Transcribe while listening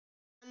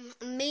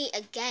me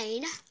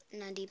again,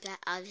 Nandi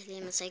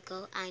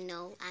Maseko. I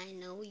know,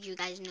 you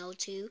guys know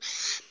too.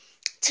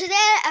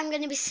 Today I'm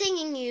gonna be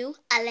singing you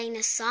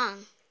Elena's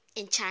song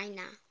in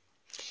China.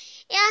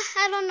 Yeah,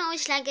 I don't know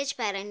which language,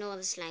 but I know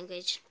this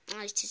language. I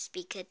like to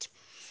speak it.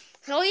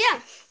 So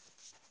yeah,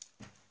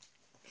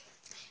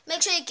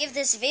 make sure you give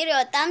this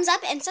video a thumbs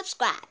up and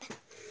subscribe.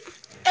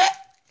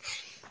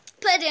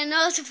 Put your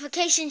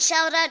notification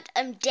shout out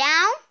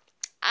down.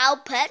 I'll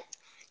put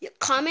your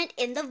comment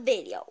in the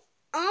video.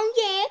 Oh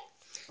yeah.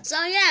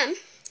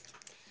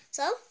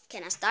 So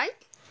can I start?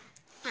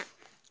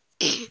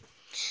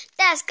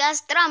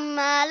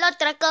 Descastrama lo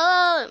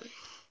tracó,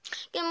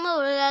 que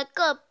mula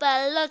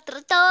copa lo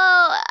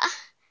trató.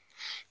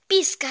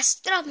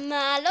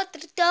 Piscastrama lo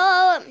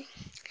trató,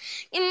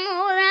 que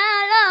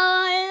mula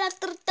lo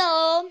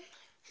trató.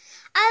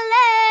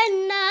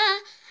 Elena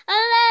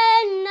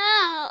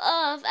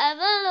of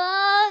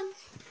Avlo.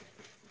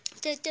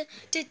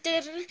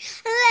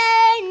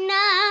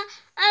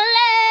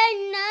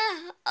 Elena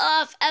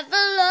of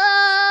Avlo.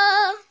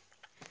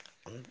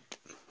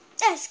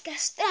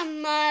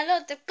 Descastrama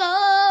lo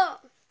tocó,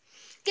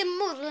 que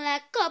la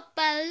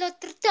copa lo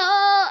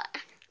trató.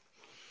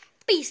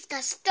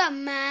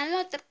 Piscastrama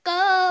lo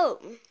tocó,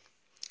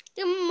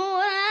 que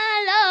lo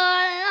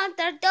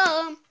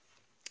trató.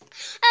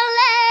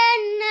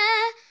 Elena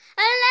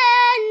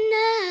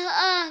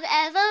of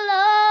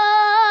Avlo.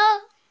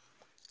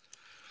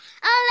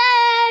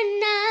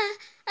 Elena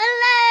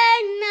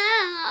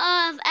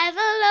of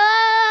Avlo.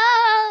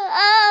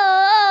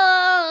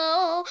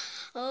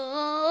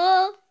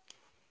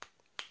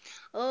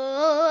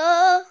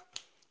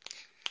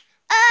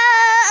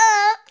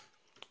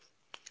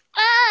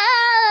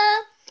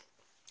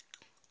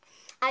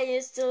 I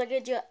used to look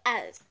at your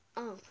eyes.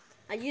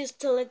 I used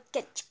to look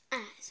at your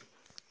eyes.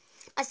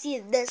 I see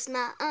the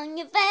smile on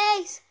your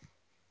face.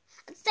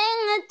 I sing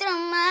it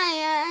through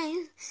my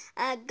eyes.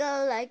 I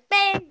go like,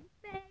 baby,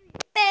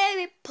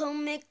 baby, pull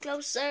me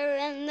closer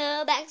in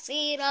the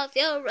backseat of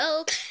your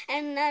robe.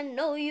 And I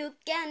know you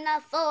can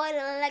afford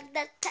it, like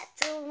that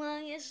tattoo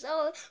on your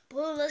soul.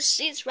 Pull the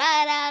sheets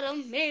right out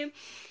of me.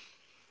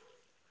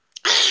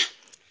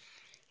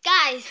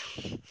 Guys,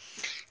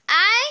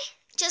 I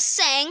just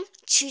sang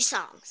 2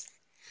 songs.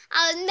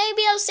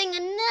 Maybe I'll sing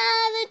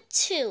another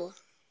 2.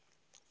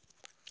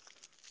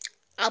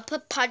 I'll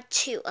put part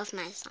 2 of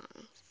my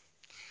song.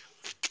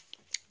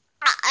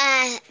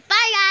 Bye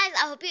guys.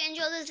 I hope you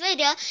enjoyed this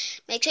video.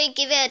 Make sure you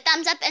give it a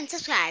thumbs up and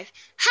subscribe.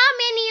 How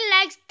many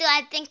likes do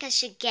I think I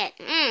should get?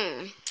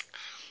 1.5.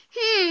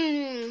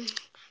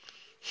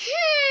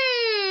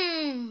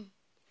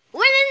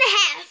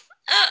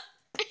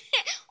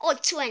 Or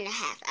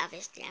 2.5,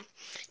 obviously.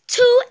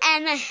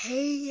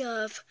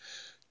 2.5.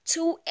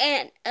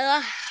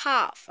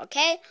 2.5,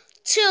 okay?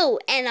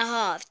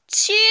 2.5.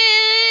 2.